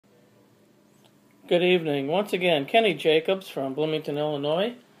Good evening. Once again, Kenny Jacobs from Bloomington,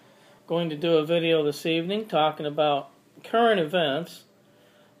 Illinois. Going to do a video this evening talking about current events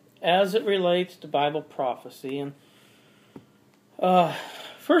as it relates to Bible prophecy. And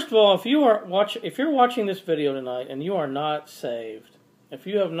first of all, if you're watching this video tonight and you are not saved, if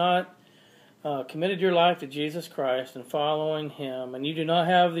you have not committed your life to Jesus Christ and following Him, and you do not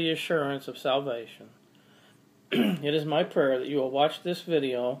have the assurance of salvation, it is my prayer that you will watch this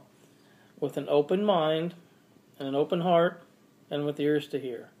video with an open mind and an open heart and with ears to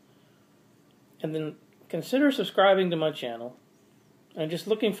hear. And then consider subscribing to my channel and just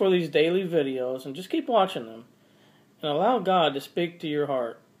looking for these daily videos and just keep watching them and allow God to speak to your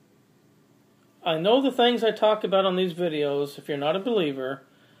heart. I know the things I talk about on these videos, if you're not a believer,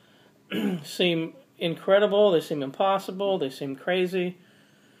 seem incredible, they seem impossible, they seem crazy.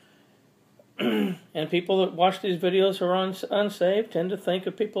 And people that watch these videos who are unsaved tend to think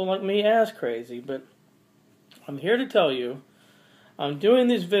of people like me as crazy. But I'm here to tell you, I'm doing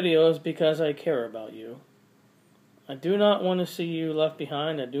these videos because I care about you. I do not want to see you left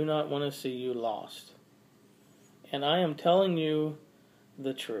behind. I do not want to see you lost. And I am telling you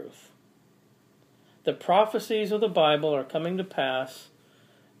the truth. The prophecies of the Bible are coming to pass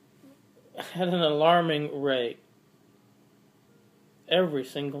at an alarming rate every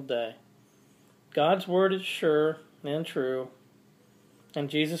single day. God's word is sure and true, and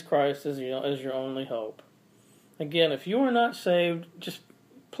Jesus Christ is your only hope. Again, if you are not saved, just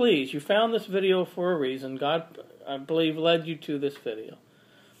please, you found this video for a reason. God, I believe, led you to this video.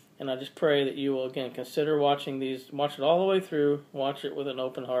 And I just pray that you will, again, consider watching these, watch it all the way through, watch it with an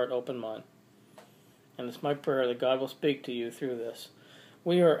open heart, open mind. And it's my prayer that God will speak to you through this.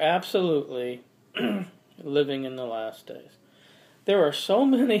 We are absolutely living in the last days. There are so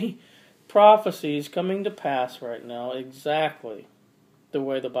many prophecies coming to pass right now exactly the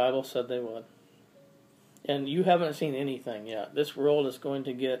way the Bible said they would. And you haven't seen anything yet. This world is going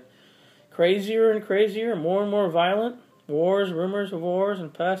to get crazier and crazier, more and more violent. Wars, rumors of wars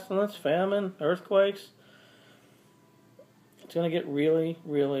and pestilence, famine, earthquakes. It's going to get really,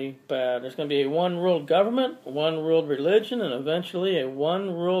 really bad. There's going to be a one world government, one world religion, and eventually a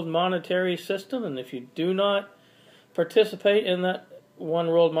one world monetary system. And if you do not participate in that one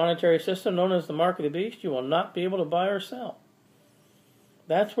world monetary system known as the mark of the beast, you will not be able to buy or sell.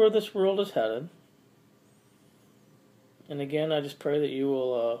 That's where this world is headed. And again, I just pray that you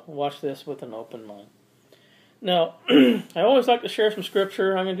will watch this with an open mind. Now, I always like to share some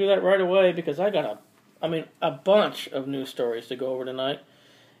scripture. I'm going to do that right away because I got a bunch of news stories to go over tonight.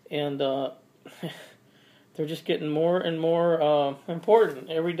 And they're just getting more and more important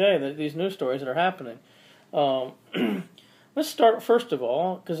every day, these news stories that are happening. Let's start first of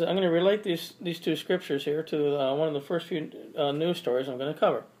all, because I'm going to relate these two scriptures here to one of the first few news stories I'm going to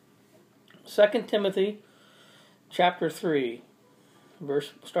cover. 2 Timothy chapter 3,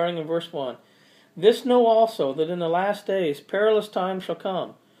 starting in verse 1. This know also, that in the last days perilous times shall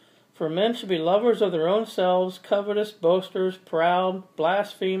come. For men shall be lovers of their own selves, covetous, boasters, proud,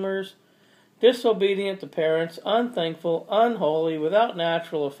 blasphemers, disobedient to parents, unthankful, unholy, without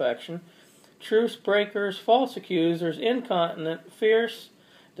natural affection, truce breakers, false accusers, incontinent, fierce,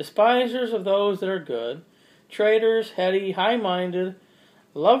 despisers of those that are good, traitors, heady, high-minded,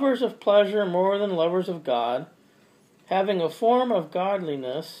 lovers of pleasure more than lovers of God, having a form of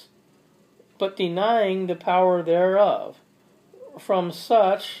godliness, but denying the power thereof. From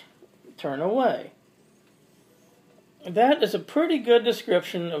such turn away. That is a pretty good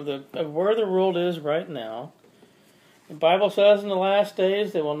description of where the world is right now. The Bible says in the last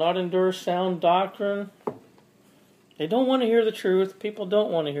days they will not endure sound doctrine. They don't want to hear the truth. People don't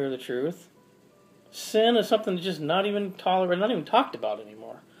want to hear the truth. Sin is something that's just not even tolerated, not even talked about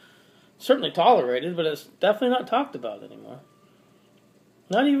anymore. Certainly tolerated, but it's definitely not talked about anymore.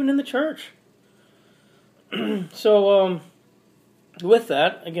 Not even in the church. So, with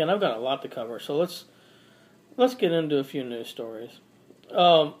that, again, I've got a lot to cover. So let's get into a few news stories.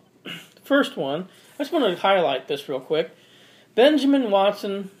 First one, I just want to highlight this real quick. Benjamin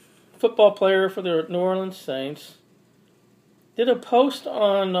Watson, football player for the New Orleans Saints, did a post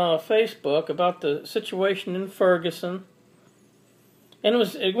on Facebook about the situation in Ferguson, and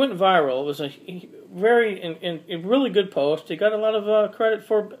it went viral. It was a really good post. He got a lot of credit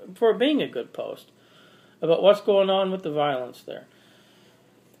for being a good post about what's going on with the violence there.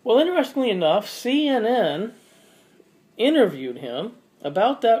 Well, interestingly enough, CNN interviewed him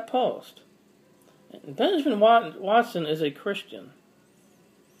about that post. Benjamin Watson is a Christian.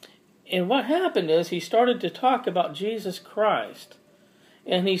 And what happened is he started to talk about Jesus Christ.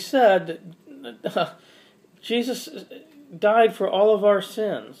 And he said that Jesus died for all of our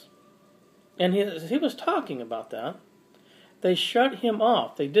sins. And he was talking about that. They shut him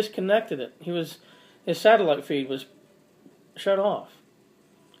off. They disconnected it. His satellite feed was shut off.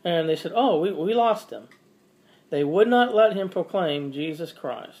 And they said, oh, we lost him. They would not let him proclaim Jesus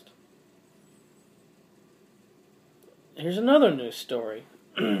Christ. Here's another news story.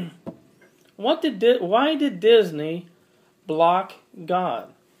 Why did Disney block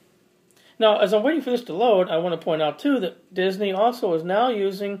God? Now, as I'm waiting for this to load, I want to point out, too, that Disney also is now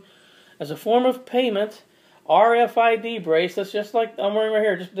using, as a form of payment, RFID bracelets, just like I'm wearing right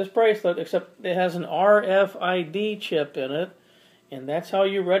here, just this bracelet, except it has an RFID chip in it, and that's how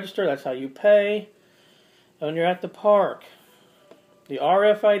you register, that's how you pay when you're at the park. The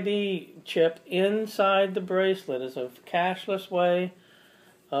RFID chip inside the bracelet is a cashless way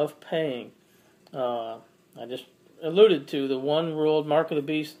of paying. I just alluded to the One World Mark of the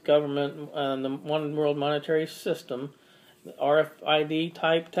Beast government and the One World Monetary System. The RFID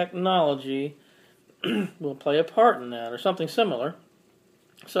type technology will play a part in that, or something similar.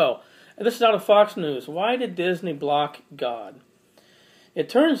 So, this is out of Fox News. Why did Disney block God? It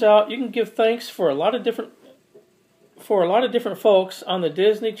turns out you can give thanks for a lot of different folks on the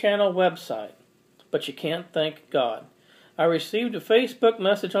Disney Channel website, but you can't thank God. I received a Facebook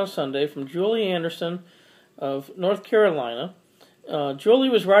message on Sunday from Julie Anderson of North Carolina. Julie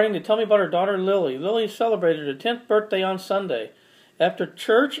was writing to tell me about her daughter Lily. Lily celebrated her 10th birthday on Sunday. After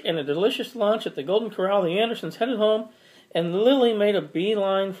church and a delicious lunch at the Golden Corral, the Andersons headed home, and Lily made a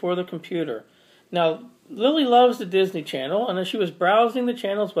beeline for the computer. Now, Lily loves the Disney Channel, and as she was browsing the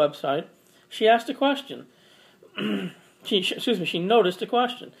channel's website, she asked a question. She noticed a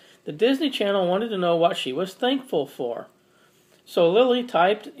question. The Disney Channel wanted to know what she was thankful for. So Lily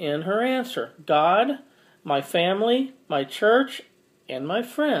typed in her answer: God, my family, my church, and my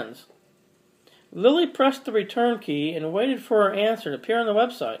friends. Lily pressed the return key and waited for her answer to appear on the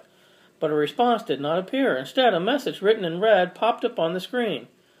website, but a response did not appear. Instead, a message written in red popped up on the screen.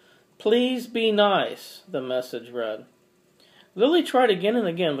 Please be nice, the message read. Lily tried again and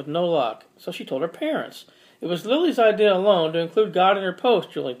again with no luck, so she told her parents. It was Lily's idea alone to include God in her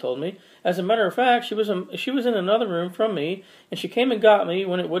post, Julie told me. As a matter of fact, she was in another room from me, and she came and got me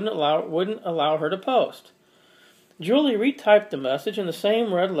when it wouldn't allow her to post. Julie retyped the message, and the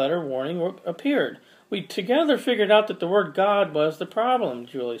same red letter warning appeared. We together figured out that the word God was the problem,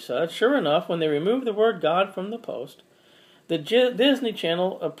 Julie said. Sure enough, when they removed the word God from the post, the Disney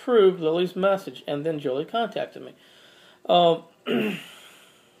Channel approved Lily's message, and then Julie contacted me. I'll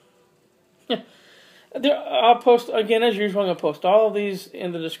post, again, as usual, I'm going to post all of these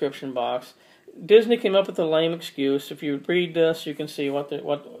in the description box. Disney came up with a lame excuse. If you read this, you can see what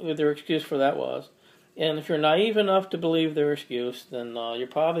their excuse for that was. And if you're naive enough to believe their excuse, then you're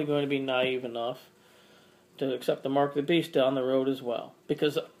probably going to be naive enough to accept the mark of the beast down the road as well.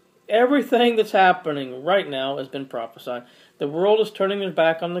 Because everything that's happening right now has been prophesied. The world is turning their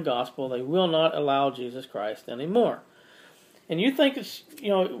back on the gospel. They will not allow Jesus Christ anymore. And you think it's,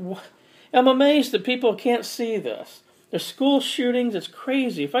 I'm amazed that people can't see this. There's school shootings. It's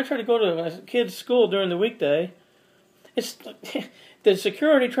crazy. If I try to go to a kid's school during the weekday, it's the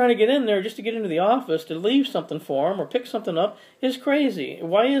security trying to get in there just to get into the office to leave something for them or pick something up is crazy.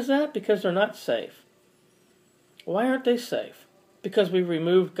 Why is that? Because they're not safe. Why aren't they safe? Because we've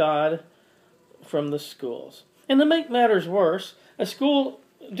removed God from the schools. And to make matters worse, a school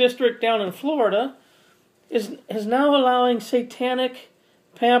district down in Florida is now allowing satanic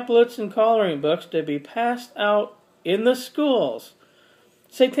pamphlets and coloring books to be passed out in the schools.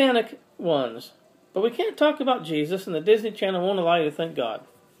 Satanic ones. But we can't talk about Jesus, and the Disney Channel won't allow you to thank God.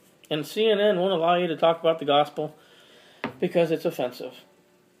 And CNN won't allow you to talk about the gospel because it's offensive.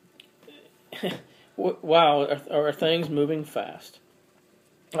 Wow, are things moving fast.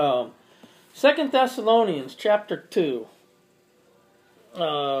 2 Thessalonians chapter 2,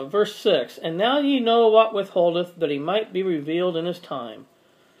 verse 6. And now ye know what withholdeth, that he might be revealed in his time.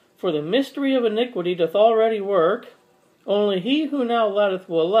 For the mystery of iniquity doth already work, only he who now letteth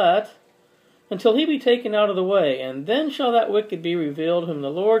will let, until he be taken out of the way. And then shall that wicked be revealed, whom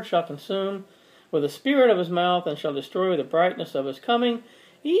the Lord shall consume with the spirit of his mouth, and shall destroy with the brightness of his coming,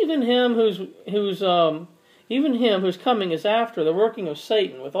 even him whose coming is after the working of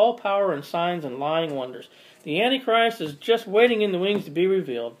Satan, with all power and signs and lying wonders. The Antichrist is just waiting in the wings to be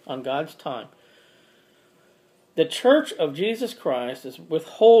revealed on God's time. The Church of Jesus Christ is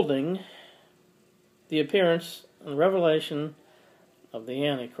withholding the appearance and revelation of the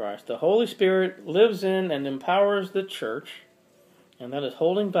Antichrist. The Holy Spirit lives in and empowers the church, and that is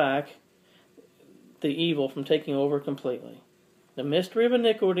holding back the evil from taking over completely. The mystery of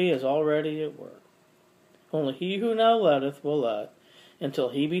iniquity is already at work. Only he who now letteth will let, until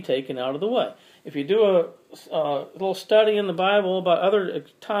he be taken out of the way. If you do a little study in the Bible about other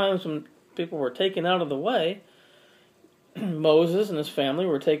times when people were taken out of the way, Moses and his family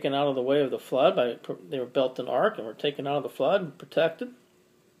were taken out of the way of the flood. They were built an ark and were taken out of the flood and protected.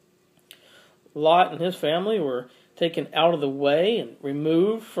 Lot and his family were taken out of the way and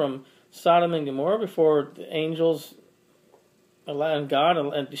removed from Sodom and Gomorrah before the angels allowed God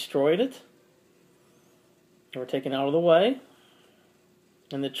and destroyed it. They were taken out of the way.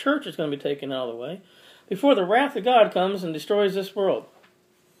 And the church is going to be taken out of the way before the wrath of God comes and destroys this world.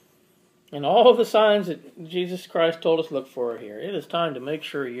 And all of the signs that Jesus Christ told us to look for are here. It is time to make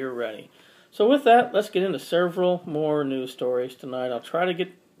sure you're ready. So with that, let's get into several more news stories tonight. I'll try to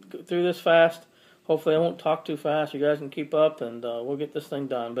get through this fast. Hopefully I won't talk too fast. You guys can keep up and we'll get this thing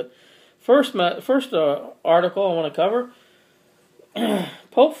done. But first article I want to cover,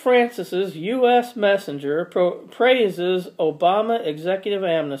 Pope Francis's U.S. messenger praises Obama executive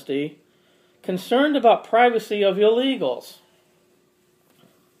amnesty, concerned about privacy of illegals.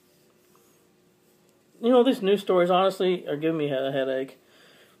 You know, these news stories, honestly, are giving me a headache.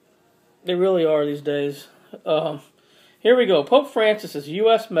 They really are these days. Here we go. Pope Francis's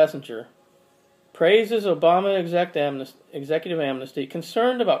U.S. messenger praises Obama executive amnesty,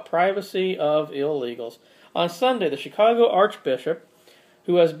 concerned about privacy of illegals. On Sunday, the Chicago Archbishop,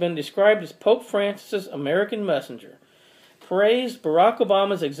 who has been described as Pope Francis's American messenger, praised Barack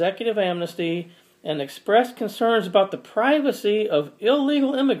Obama's executive amnesty and expressed concerns about the privacy of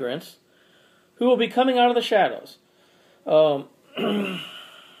illegal immigrants who will be coming out of the shadows.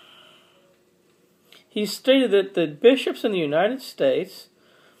 He stated that the bishops in the United States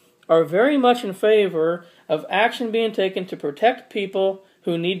are very much in favor of action being taken to protect people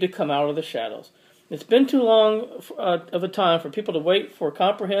who need to come out of the shadows. It's been too long of a time for people to wait for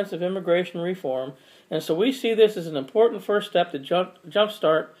comprehensive immigration reform, and so we see this as an important first step to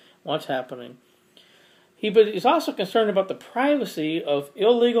jumpstart what's happening. He's also concerned about the privacy of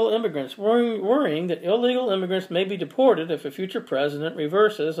illegal immigrants, worrying that illegal immigrants may be deported if a future president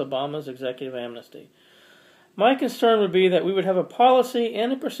reverses Obama's executive amnesty. My concern would be that we would have a policy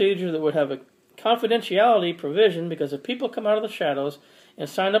and a procedure that would have a confidentiality provision, because if people come out of the shadows and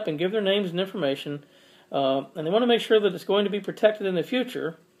sign up and give their names and information, and they want to make sure that it's going to be protected in the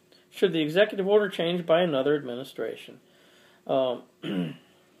future, should the executive order change by another administration.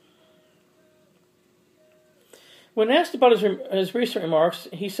 When asked about his recent remarks,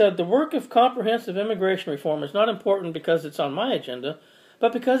 he said, "The work of comprehensive immigration reform is not important because it's on my agenda,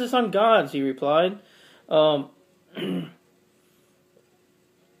 but because it's on God's," he replied.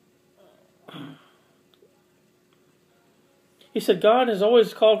 He said, "God has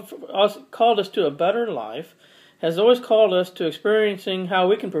always called us to a better life, has always called us to experiencing how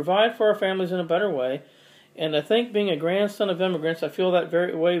we can provide for our families in a better way, and I think being a grandson of immigrants, I feel that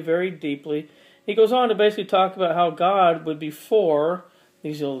very deeply." He goes on to basically talk about how God would be for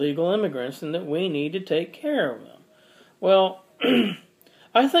these illegal immigrants and that we need to take care of them. Well,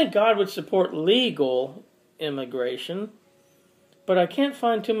 I think God would support legal immigration, but I can't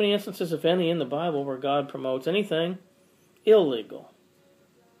find too many instances, if any, in the Bible where God promotes anything illegal.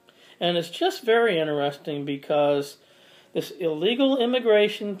 And it's just very interesting because this illegal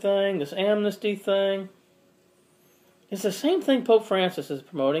immigration thing, this amnesty thing, it's the same thing Pope Francis is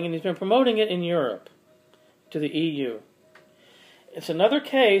promoting, and he's been promoting it in Europe to the EU. It's another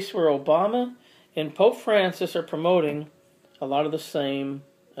case where Obama and Pope Francis are promoting a lot of the same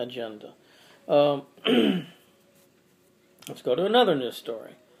agenda. Let's go to another news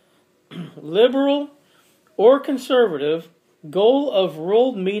story. Liberal or conservative, goal of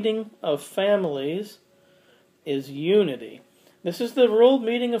World Meeting of Families is unity. This is the World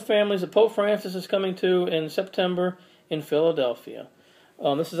Meeting of Families that Pope Francis is coming to in September in Philadelphia.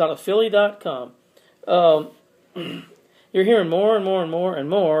 This is out of Philly.com. You're hearing more and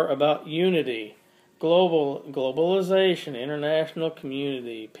more about unity, globalization, international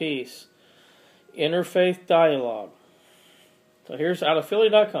community, peace, interfaith dialogue. So here's out of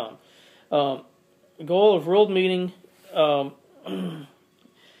Philly.com. Goal of World Meeting.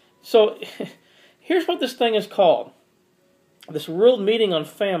 So here's what this thing is called. This World Meeting on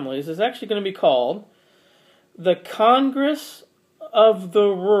Families is actually going to be called the Congress of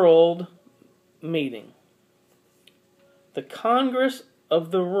the World Meeting. The Congress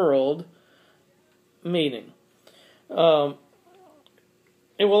of the World Meeting. It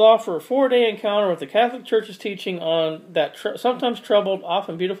will offer a 4-day encounter with the Catholic Church's teaching on that sometimes troubled,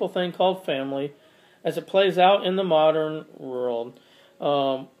 often beautiful thing called family as it plays out in the modern world.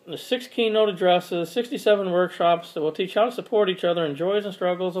 The 6 keynote addresses, 67 workshops that will teach how to support each other in joys and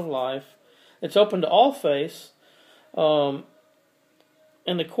struggles of life. It's open to all faiths.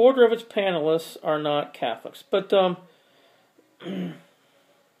 and a quarter of its panelists are not Catholics. But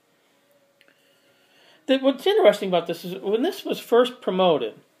what's interesting about this is when this was first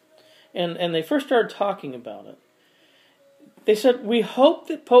promoted, and they first started talking about it, they said, we hope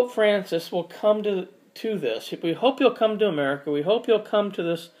that Pope Francis will come to this. We hope he'll come to America. We hope he'll come to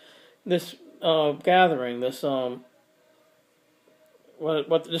this gathering, this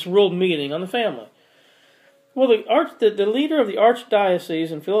this world meeting on the family. Well, the leader of the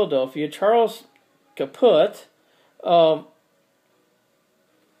Archdiocese in Philadelphia, Charles Caput, comes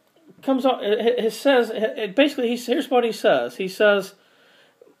out. It says basically. Here's what he says. He says,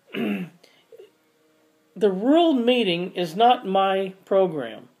 "The world meeting is not my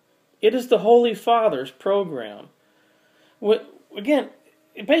program. It is the Holy Father's program." Again,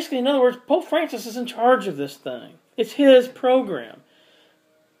 basically, in other words, Pope Francis is in charge of this thing. It's his program.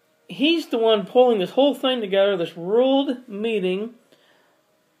 He's the one pulling this whole thing together, this world meeting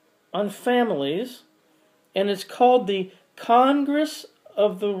on families, and it's called the Congress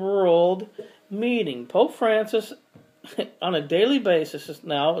of the World Meeting. Pope Francis, on a daily basis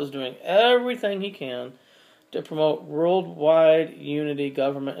now, is doing everything he can to promote worldwide unity,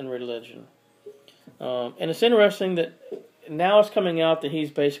 government, and religion. And it's interesting that now it's coming out that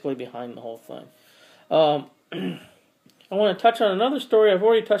he's basically behind the whole thing. I want to touch on another story. I've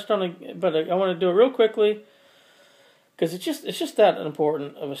already touched on it, but I want to do it real quickly because it's just that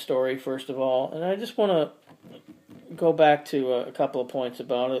important of a story, first of all. And I just want to go back to a couple of points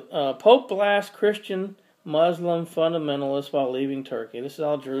about it. Pope blasts Christian Muslim fundamentalists while leaving Turkey. This is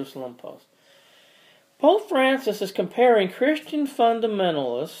all Jerusalem Post. Pope Francis is comparing Christian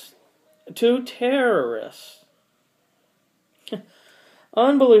fundamentalists to terrorists.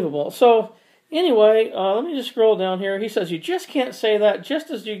 Unbelievable. So, anyway, let me just scroll down here. He says, you just can't say that, just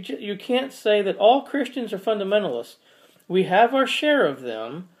as you can't say that all Christians are fundamentalists. We have our share of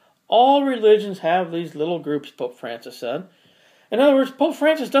them. All religions have these little groups, Pope Francis said. In other words, Pope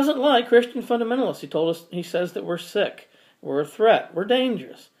Francis doesn't like Christian fundamentalists. He says that we're sick, we're a threat, we're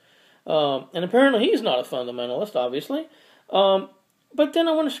dangerous. And apparently he's not a fundamentalist, obviously. But then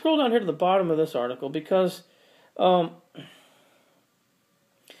I want to scroll down here to the bottom of this article because in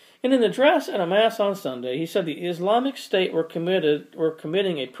an address at a mass on Sunday, he said the Islamic State were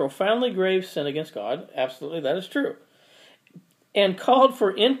committing a profoundly grave sin against God. Absolutely, that is true. And called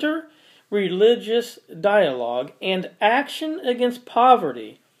for inter-religious dialogue and action against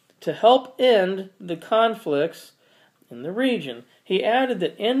poverty to help end the conflicts in the region. He added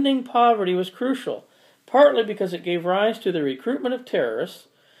that ending poverty was crucial, partly because it gave rise to the recruitment of terrorists.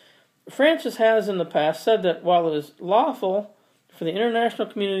 Francis has in the past said that while it is lawful for the international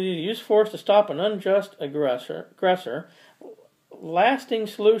community to use force to stop an unjust aggressor, lasting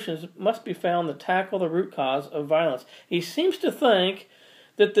solutions must be found that tackle the root cause of violence. He seems to think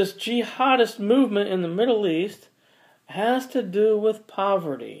that this jihadist movement in the Middle East has to do with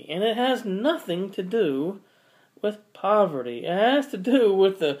poverty, and it has nothing to do with poverty. It has to do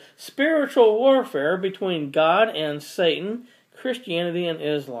with the spiritual warfare between God and Satan, Christianity and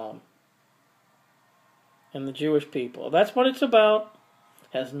Islam, and the Jewish people. That's what it's about.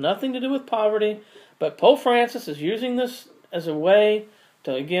 It has nothing to do with poverty, but Pope Francis is using this as a way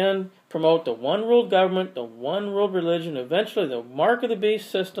to, again, promote the one world government, the one world religion, eventually the mark of the beast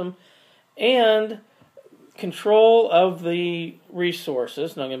system, and control of the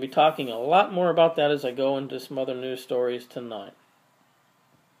resources. And I'm going to be talking a lot more about that as I go into some other news stories tonight.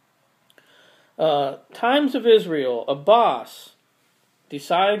 Times of Israel. Abbas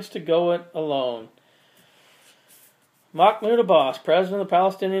decides to go it alone. Mahmoud Abbas, president of the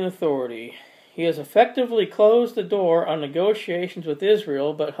Palestinian Authority. He has effectively closed the door on negotiations with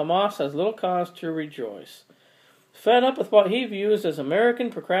Israel, but Hamas has little cause to rejoice. Fed up with what he views as American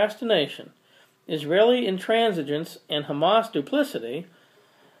procrastination, Israeli intransigence, and Hamas duplicity,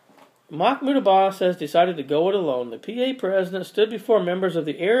 Mahmoud Abbas has decided to go it alone. The PA president stood before members of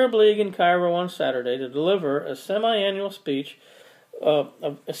the Arab League in Cairo on Saturday to deliver a seminal speech of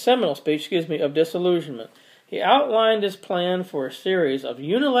disillusionment. He outlined his plan for a series of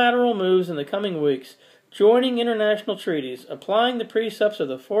unilateral moves in the coming weeks, joining international treaties, applying the precepts of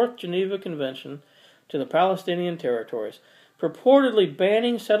the Fourth Geneva Convention to the Palestinian territories, purportedly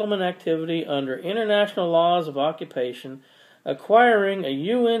banning settlement activity under international laws of occupation, acquiring a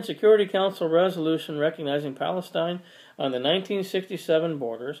UN Security Council resolution recognizing Palestine on the 1967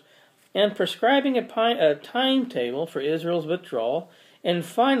 borders, and prescribing a timetable for Israel's withdrawal, and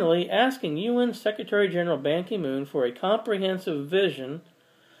finally asking UN Secretary-General Ban Ki-moon for a comprehensive vision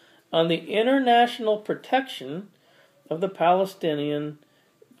on the international protection of the Palestinian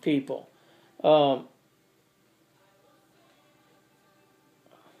people.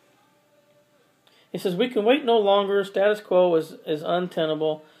 He says, we can wait no longer. Status quo is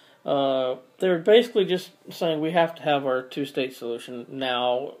untenable. They're basically just saying we have to have our two-state solution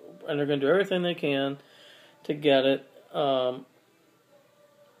now, and they're going to do everything they can to get it.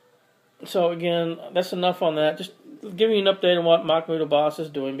 So again, that's enough on that. Just giving you an update on what Mahmoud Abbas is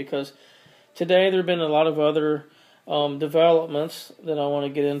doing, because today there have been a lot of other developments that I want to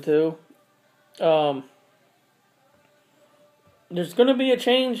get into. There's going to be a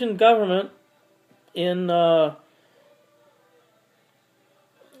change in government in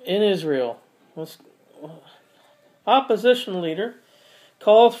Israel. Opposition leader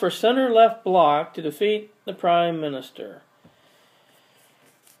calls for center-left bloc to defeat the prime minister.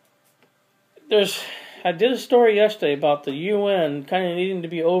 I did a story yesterday about the UN kind of needing to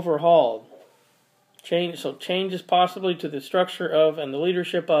be overhauled. Changes possibly to the structure of and the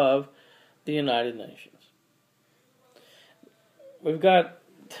leadership of the United Nations. We've got,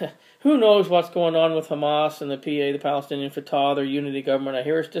 who knows what's going on with Hamas and the PA, the Palestinian Fatah, their unity government. I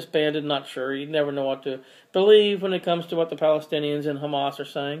hear it's disbanded, not sure. You never know what to believe when it comes to what the Palestinians and Hamas are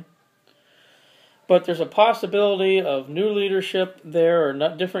saying. But there's a possibility of new leadership there, or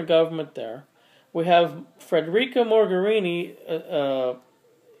not different government there. We have Federica Mogherini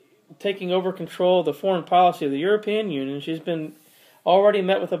taking over control of the foreign policy of the European Union. She's been already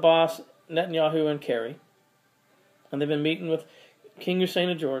met with Abbas, Netanyahu, and Kerry. And they've been meeting with King Hussein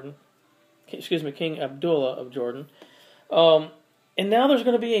of Jordan. King Abdullah of Jordan. And now there's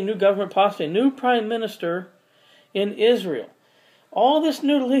going to be a new government, possibly a new prime minister in Israel. All this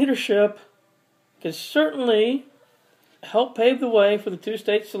new leadership could certainly help pave the way for the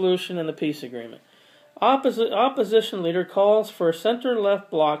two-state solution and the peace agreement. Opposition leader calls for a center-left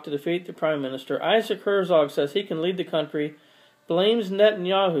bloc to defeat the prime minister. Isaac Herzog says he can lead the country, blames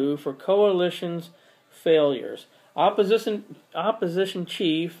Netanyahu for coalition's failures. Opposition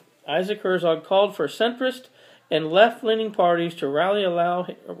chief Isaac Herzog called for centrist and left-leaning parties to rally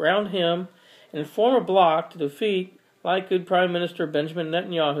around him and form a bloc to defeat Likud Prime Minister Benjamin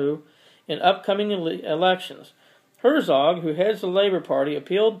Netanyahu in upcoming elections. Herzog, who heads the Labour Party,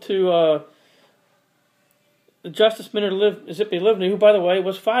 appealed to the Justice Minister Tzipi Livni, who, by the way,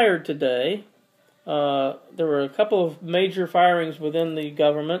 was fired today. There were a couple of major firings within the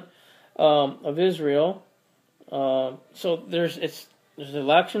government of Israel. So there's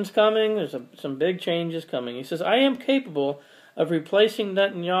elections coming. There's some big changes coming. He says, I am capable of replacing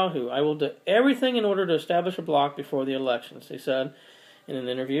Netanyahu. I will do everything in order to establish a bloc before the elections, he said in an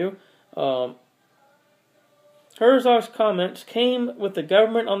interview. Herzog's comments came with the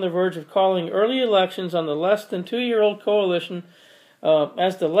government on the verge of calling early elections on the less than 2-year-old coalition,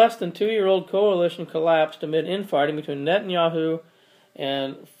 as the less than 2-year-old coalition collapsed amid infighting between Netanyahu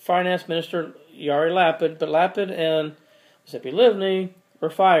and Finance Minister Yair Lapid. But Lapid and Tzipi Livni were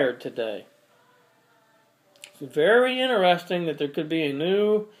fired today. It's very interesting that there could be a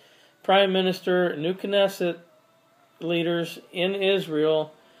new prime minister, new Knesset leaders in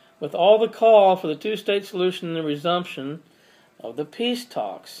Israel, with all the call for the two-state solution and the resumption of the peace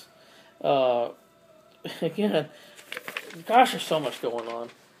talks. Again, gosh, there's so much going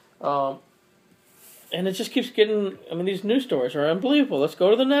on. And it just keeps getting, these news stories are unbelievable. Let's go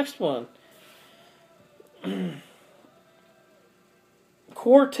to the next one.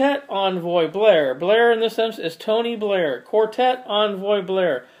 Quartet envoy Blair. Blair, in this sense, is Tony Blair. Quartet envoy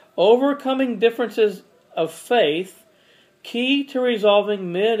Blair. Overcoming differences of faith, key to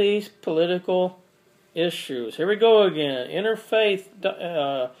resolving Mideast political issues. Here we go again. Interfaith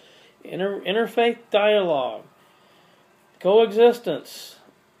dialogue. Coexistence.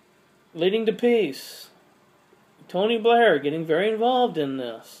 Leading to peace. Tony Blair getting very involved in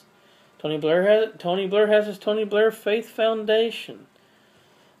this. Tony Blair has his Tony Blair Faith Foundation.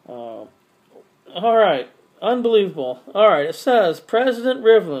 All right. Unbelievable. All right. It says President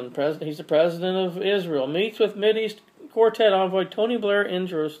Rivlin, he's the president of Israel, meets with Mideast Quartet envoy Tony Blair in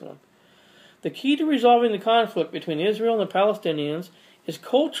Jerusalem. The key to resolving the conflict between Israel and the Palestinians is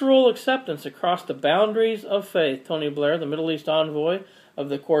cultural acceptance across the boundaries of faith, Tony Blair, the Middle East envoy of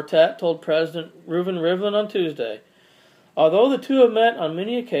the quartet, told President Reuven Rivlin on Tuesday. Although the two have met on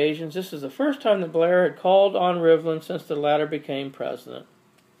many occasions, this is the first time that Blair had called on Rivlin since the latter became president.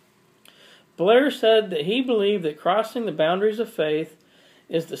 Blair said that he believed that crossing the boundaries of faith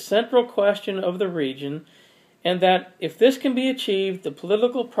is the central question of the region, and that if this can be achieved, the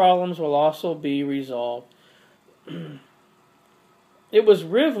political problems will also be resolved. It was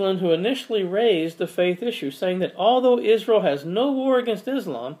Rivlin who initially raised the faith issue, saying that although Israel has no war against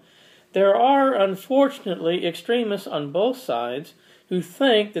Islam, there are, unfortunately, extremists on both sides who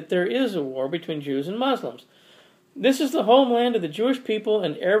think that there is a war between Jews and Muslims. This is the homeland of the Jewish people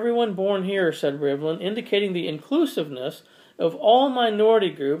and everyone born here, said Rivlin, indicating the inclusiveness of all minority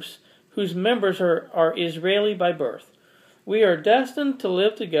groups whose members are Israeli by birth. We are destined to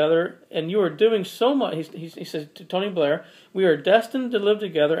live together, and you are doing so much. He says to Tony Blair, we are destined to live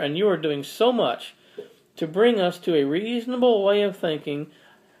together, and you are doing so much to bring us to a reasonable way of thinking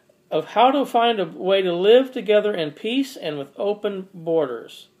of how to find a way to live together in peace and with open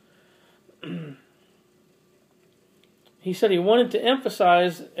borders. He said he wanted to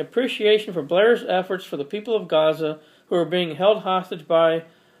emphasize appreciation for Blair's efforts for the people of Gaza who are being held hostage by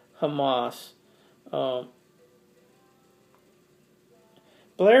Hamas.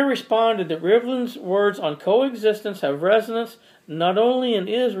 Blair responded that Rivlin's words on coexistence have resonance not only in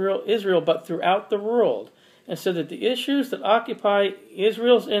Israel but throughout the world, and said that the issues that occupy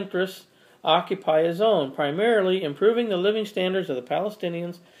Israel's interests occupy his own, primarily improving the living standards of the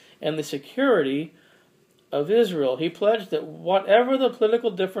Palestinians and the security of Israel. He pledged that whatever the political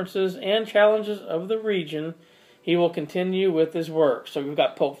differences and challenges of the region, he will continue with his work. So we've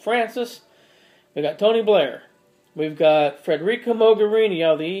got Pope Francis, we've got Tony Blair, we've got Federica Mogherini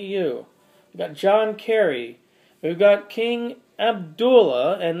out of the EU, we've got John Kerry, we've got King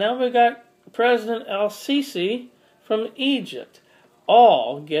Abdullah, and now we've got President al-Sisi from Egypt,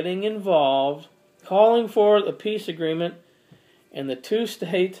 all getting involved, calling for the peace agreement and the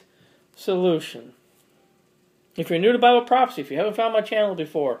two-state solution. If you're new to Bible prophecy, if you haven't found my channel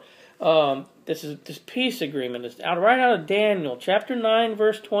before, this peace agreement is right out of Daniel, chapter 9,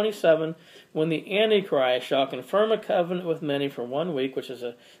 verse 27, when the Antichrist shall confirm a covenant with many for 1 week, which is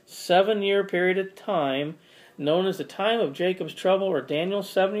a 7-year period of time, known as the time of Jacob's trouble, or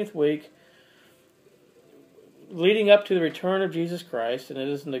Daniel's 70th week, leading up to the return of Jesus Christ. And it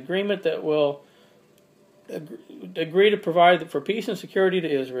is an agreement that will agree to provide for peace and security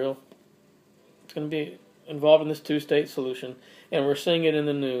to Israel. It's going to be involved in this two-state solution, and we're seeing it in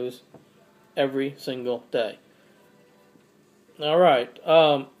the news every single day. All right.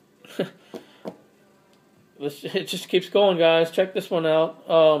 It just keeps going, guys. Check this one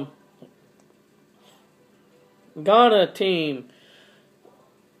out. Ghana team.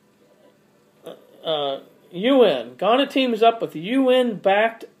 UN. Ghana teams up with the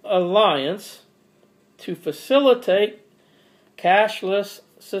UN-backed alliance to facilitate cashless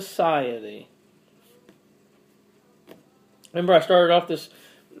society. Remember, I started off this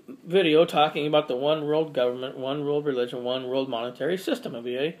video talking about the one world government, one world religion, one world monetary system. It'll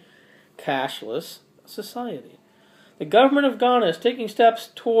be a cashless society. The government of Ghana is taking steps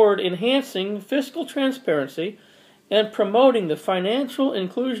toward enhancing fiscal transparency and promoting the financial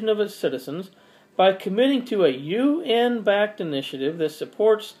inclusion of its citizens by committing to a UN-backed initiative that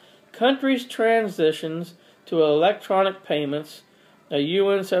supports countries' transitions to electronic payments, a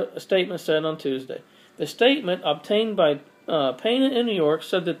UN statement said on Tuesday. The statement, obtained by Payne in New York,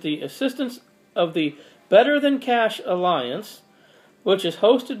 said that the assistance of the Better Than Cash Alliance, which is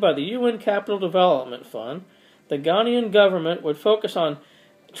hosted by the UN Capital Development Fund, the Ghanaian government would focus on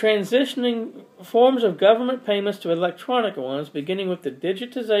transitioning forms of government payments to electronic ones, beginning with the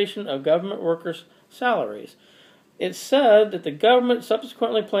digitization of government workers' salaries. It said that the government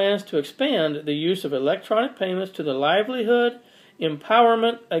subsequently plans to expand the use of electronic payments to the livelihood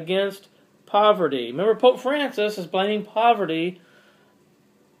empowerment against poverty. Remember, Pope Francis is blaming poverty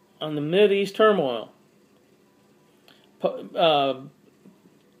on the Mideast turmoil. Barack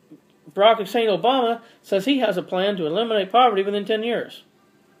Hussein Obama says he has a plan to eliminate poverty within 10 years.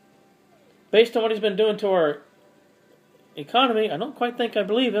 Based on what he's been doing to our economy, I don't quite think I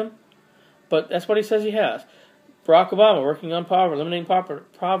believe him, but that's what he says he has. Barack Obama working on poverty, eliminating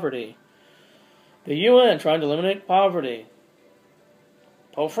poverty. The UN trying to eliminate poverty.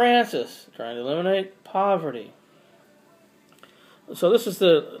 Pope Francis trying to eliminate poverty. So this is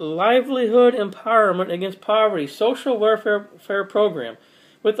the Livelihood Empowerment Against Poverty Social Welfare Program,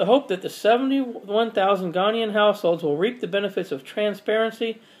 with the hope that the 71,000 Ghanaian households will reap the benefits of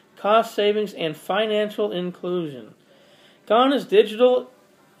transparency, cost savings, and financial inclusion. Ghana's digital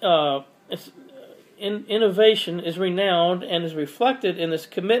innovation is renowned and is reflected in this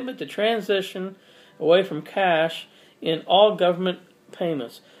commitment to transition away from cash in all government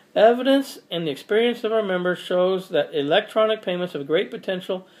payments. Evidence and the experience of our members shows that electronic payments have great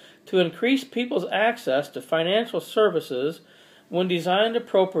potential to increase people's access to financial services when designed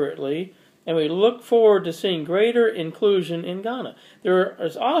appropriately, and we look forward to seeing greater inclusion in Ghana. There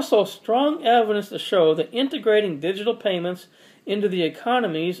is also strong evidence to show that integrating digital payments into the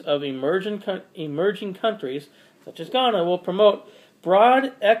economies of emerging countries, such as Ghana, will promote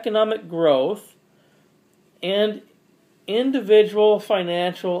broad economic growth and individual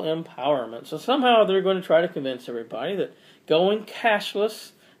financial empowerment. So somehow they're going to try to convince everybody that going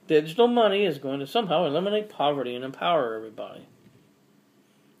cashless digital money is going to somehow eliminate poverty and empower everybody.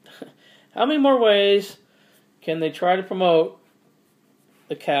 How many more ways can they try to promote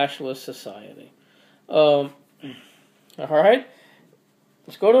the cashless society? All right,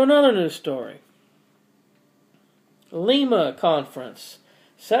 let's go to another news story. Lima Conference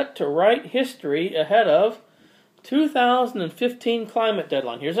set to write history ahead of 2015 climate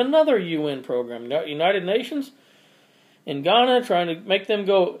deadline. Here's another UN program, United Nations in Ghana, trying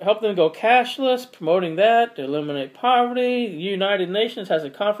to help them go cashless, promoting that to eliminate poverty. The United Nations has a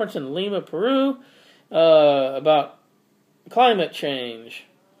conference in Lima, Peru, about climate change.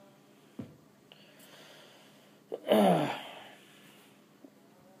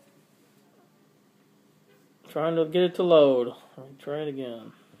 Trying to get it to load. Let me try it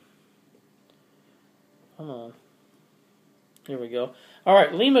again. Come on. Here we go. All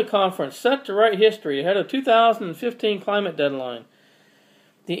right, Lima Conference set to write history ahead of 2015 climate deadline.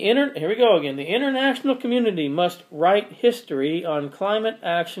 Here we go again. The international community must write history on climate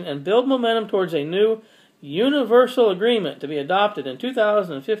action and build momentum towards a new universal agreement to be adopted in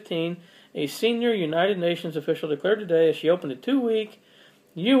 2015, a senior United Nations official declared today as she opened a 2-week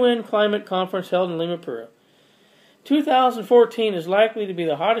UN climate conference held in Lima, Peru. 2014 is likely to be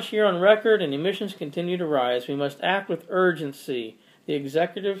the hottest year on record, and emissions continue to rise. We must act with urgency, the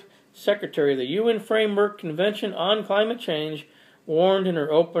Executive Secretary of the UN Framework Convention on Climate Change warned in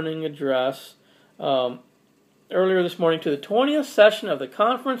her opening address earlier this morning to the 20th session of the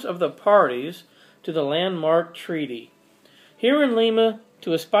Conference of the Parties to the Landmark Treaty. Here in Lima,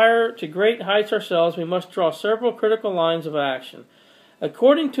 to aspire to great heights ourselves, we must draw several critical lines of action.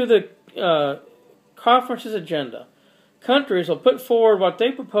 According to the conference's agenda, countries will put forward what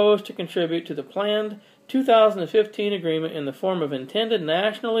they propose to contribute to the planned 2015 agreement in the form of intended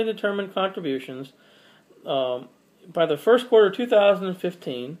nationally determined contributions by the first quarter of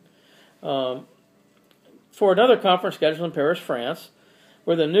 2015 for another conference scheduled in Paris, France,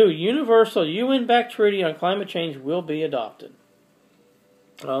 where the new universal UN-backed treaty on climate change will be adopted.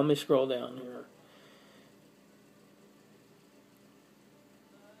 Let me scroll down here.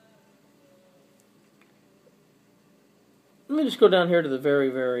 Let me just go down here to the very,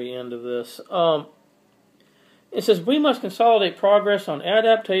 very end of this. It says, we must consolidate progress on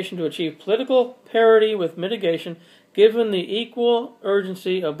adaptation to achieve political parity with mitigation, given the equal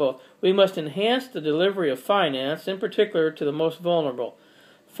urgency of both. We must enhance the delivery of finance, in particular to the most vulnerable.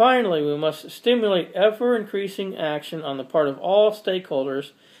 Finally, we must stimulate ever-increasing action on the part of all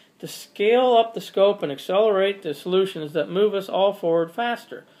stakeholders to scale up the scope and accelerate the solutions that move us all forward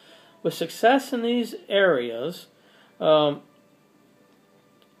faster. With success in these areas,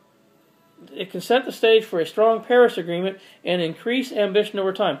 it can set the stage for a strong Paris Agreement and increase ambition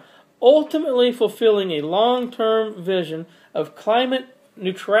over time, ultimately fulfilling a long-term vision of climate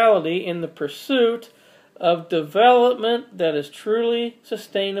neutrality in the pursuit of development that is truly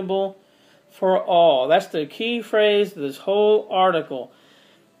sustainable for all. That's the key phrase of this whole article.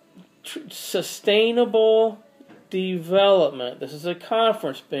 Sustainable development. This is a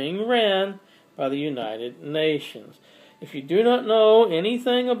conference being ran by the United Nations. If you do not know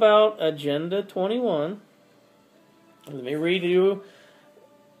anything about Agenda 21, let me read you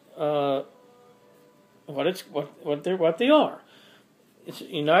what they are. It's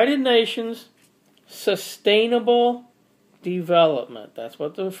United Nations Sustainable Development. That's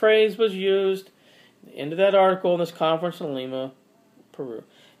what the phrase was used into that article in this conference in Lima, Peru.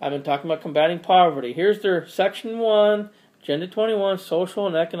 I've been talking about combating poverty. Here's their Section 1, Agenda 21, Social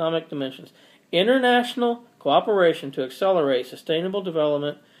and Economic Dimensions. International cooperation to accelerate sustainable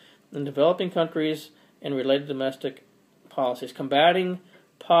development in developing countries and related domestic policies. Combating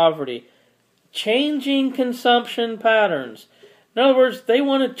poverty. Changing consumption patterns. In other words, they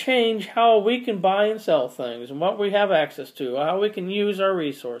want to change how we can buy and sell things and what we have access to, how we can use our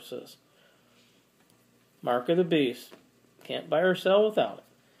resources. Mark of the beast. Can't buy or sell without it.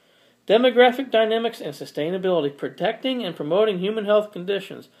 Demographic dynamics and sustainability. Protecting and promoting human health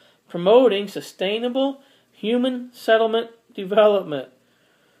conditions. Promoting sustainable human settlement development.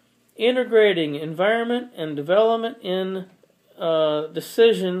 Integrating environment and development in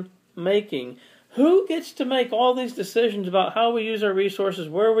decision making. Who gets to make all these decisions about how we use our resources,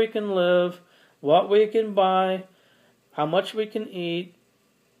 where we can live, what we can buy, how much we can eat?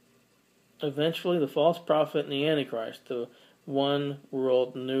 Eventually, the false prophet and the Antichrist, the one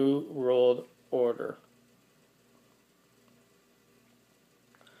world, new world order.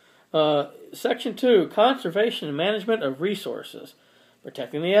 Section 2, conservation and management of resources.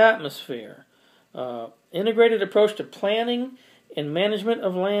 Protecting the atmosphere. Integrated approach to planning and management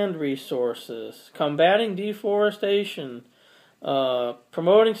of land resources, combating deforestation,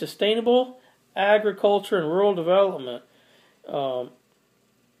 promoting sustainable agriculture and rural development.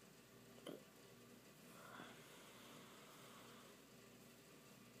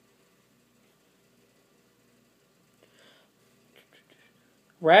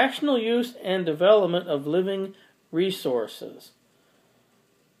 Rational use and development of living resources.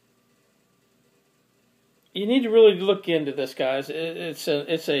 You need to really look into this, guys. It's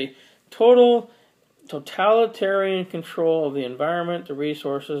a totalitarian control of the environment, the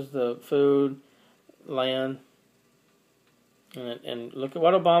resources, the food, land. And look at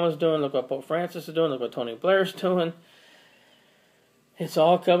what Obama's doing. Look what Pope Francis is doing. Look what Tony Blair's doing. It's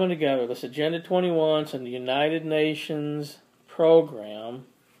all coming together. This Agenda 21 and the United Nations program.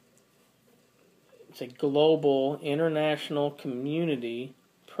 It's a global, international community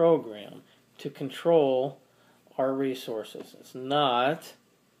program to control our resources. It's not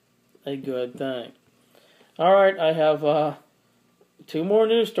a good thing. All right, I have 2 more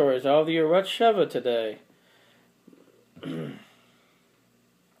news stories out of the Arutz Sheva today.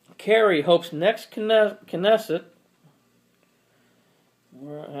 Kerry hopes next Knesset.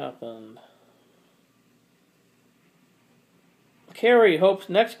 Where it happened? Kerry hopes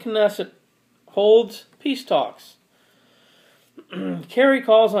next Knesset holds peace talks. Kerry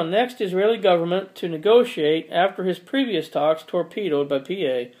calls on next Israeli government to negotiate after his previous talks torpedoed by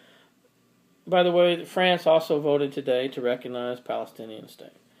PA. By the way, France also voted today to recognize Palestinian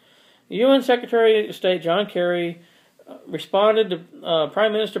state. The UN Secretary of State John Kerry responded to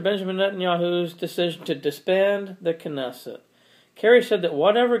Prime Minister Benjamin Netanyahu's decision to disband the Knesset. Kerry said that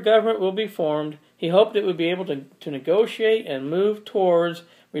whatever government will be formed, he hoped it would be able to negotiate and move towards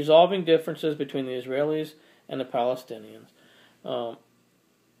resolving differences between the Israelis and the Palestinians.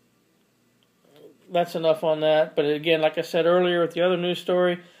 That's enough on that. But again, like I said earlier with the other news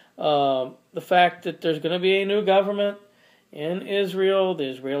story, the fact that there's going to be a new government in Israel, the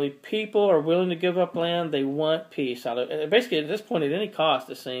Israeli people are willing to give up land. They want peace. Basically, at this point, at any cost,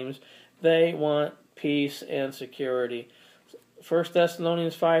 it seems, they want peace and security. 1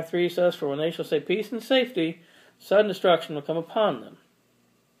 Thessalonians 5:3 says, "For when they shall say peace and safety, sudden destruction will come upon them."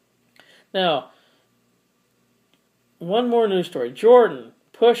 Now, one more news story. Jordan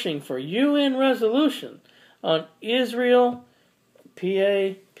pushing for UN resolution on Israel-PA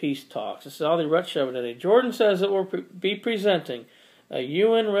peace talks. This is all the Arutz Sheva today. Jordan says it will be presenting a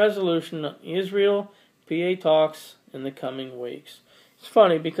UN resolution on Israel-PA talks in the coming weeks. It's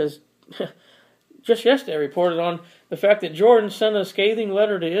funny because just yesterday I reported on the fact that Jordan sent a scathing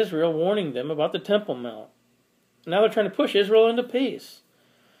letter to Israel warning them about the Temple Mount. Now they're trying to push Israel into peace.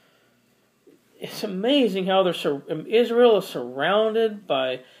 It's amazing how Israel is surrounded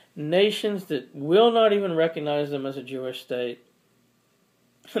by nations that will not even recognize them as a Jewish state.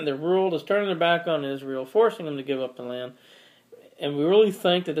 And the world is turning their back on Israel, forcing them to give up the land. And we really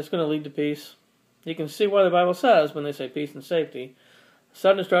think that it's going to lead to peace. You can see why the Bible says, when they say peace and safety,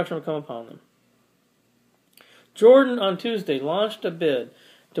 sudden destruction will come upon them. Jordan on Tuesday launched a bid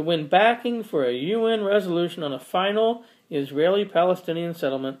to win backing for a UN resolution on a final Israeli-Palestinian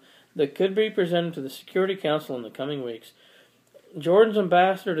settlement that could be presented to the Security Council in the coming weeks. Jordan's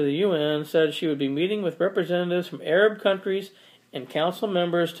ambassador to the UN said she would be meeting with representatives from Arab countries and council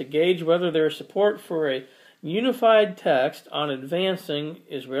members to gauge whether there is support for a unified text on advancing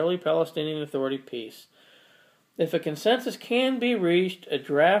Israeli-Palestinian Authority peace. If a consensus can be reached, a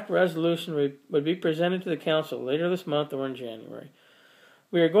draft resolution would be presented to the Council later this month or in January.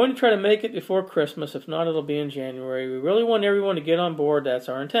 We are going to try to make it before Christmas. If not, it'll be in January. We really want everyone to get on board. That's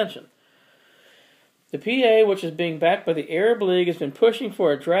our intention. The PA, which is being backed by the Arab League, has been pushing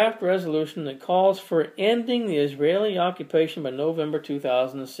for a draft resolution that calls for ending the Israeli occupation by November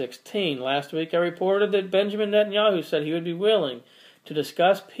 2016. Last week I reported that Benjamin Netanyahu said he would be willing to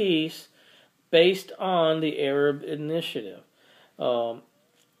discuss peace based on the Arab Initiative.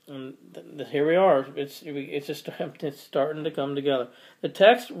 And here we are. It's starting to come together. The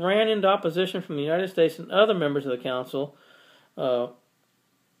text ran into opposition from the United States and other members of the Council,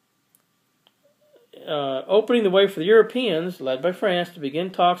 opening the way for the Europeans, led by France, to begin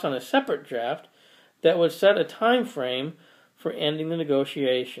talks on a separate draft that would set a time frame for ending the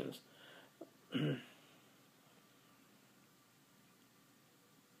negotiations.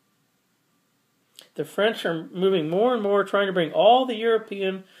 The French are moving more and more, trying to bring all the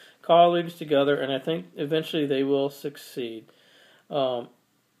European colleagues together, and I think eventually they will succeed. French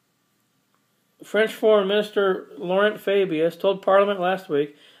Foreign Minister Laurent Fabius told Parliament last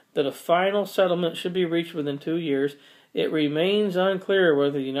week that a final settlement should be reached within 2 years, It remains unclear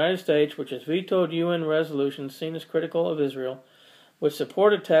whether the United States, which has vetoed UN resolutions seen as critical of Israel, would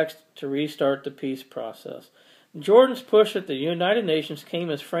support a text to restart the peace process. Jordan's push at the United Nations came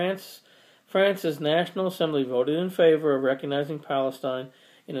as France's National Assembly voted in favor of recognizing Palestine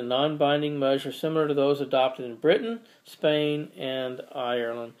in a non-binding measure similar to those adopted in Britain, Spain, and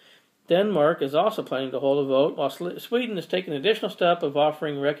Ireland. Denmark is also planning to hold a vote, while Sweden has taken an additional step of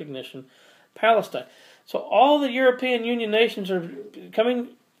offering recognition to Palestine. So all the European Union nations are coming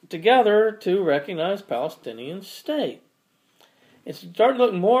together to recognize Palestinian state. It's starting to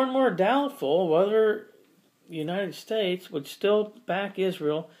look more and more doubtful whether the United States would still back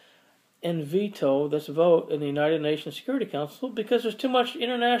Israel and veto this vote in the United Nations Security Council because there's too much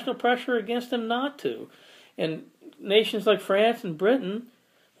international pressure against them not to. And nations like France and Britain,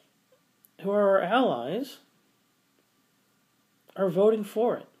 who are our allies, are voting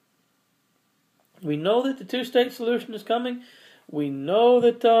for it. We know that the two-state solution is coming. We know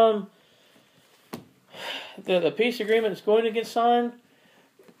that the peace agreement is going to get signed.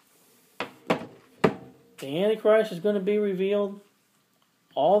 The Antichrist is going to be revealed.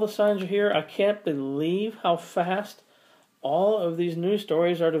 All the signs are here. I can't believe how fast all of these news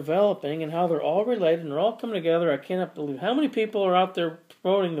stories are developing and how they're all related and they're all coming together. I cannot believe how many people are out there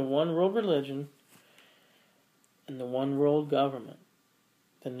promoting the one world religion and the one world government,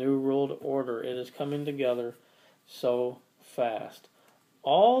 the new world order. It is coming together so fast.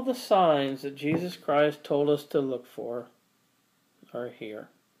 All the signs that Jesus Christ told us to look for are here.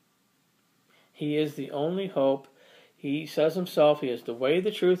 He is the only hope. He says himself, he is the way,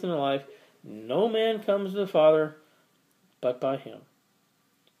 the truth, and the life. No man comes to the Father but by him.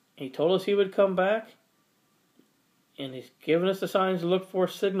 He told us he would come back, and he's given us the signs to look for,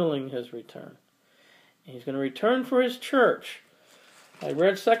 signaling his return. And he's going to return for his church. I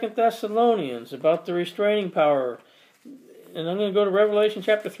read 2 Thessalonians about the restraining power, and I'm going to go to Revelation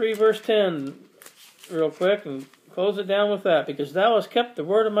chapter 3, verse 10 real quick, and close it down with that. Because thou hast kept the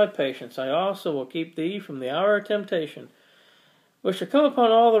word of my patience, I also will keep thee from the hour of temptation, which shall come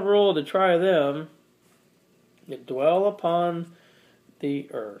upon all the world to try them that dwell upon the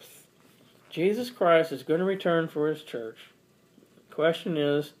earth. Jesus Christ is going to return for his church. The question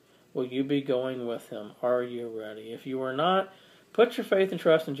is, will you be going with him? Are you ready? If you are not, put your faith and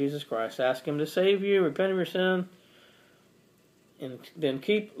trust in Jesus Christ. Ask him to save you, repent of your sin, and then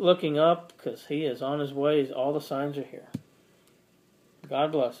keep looking up, because he is on his way. All the signs are here.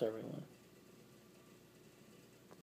 God bless everyone.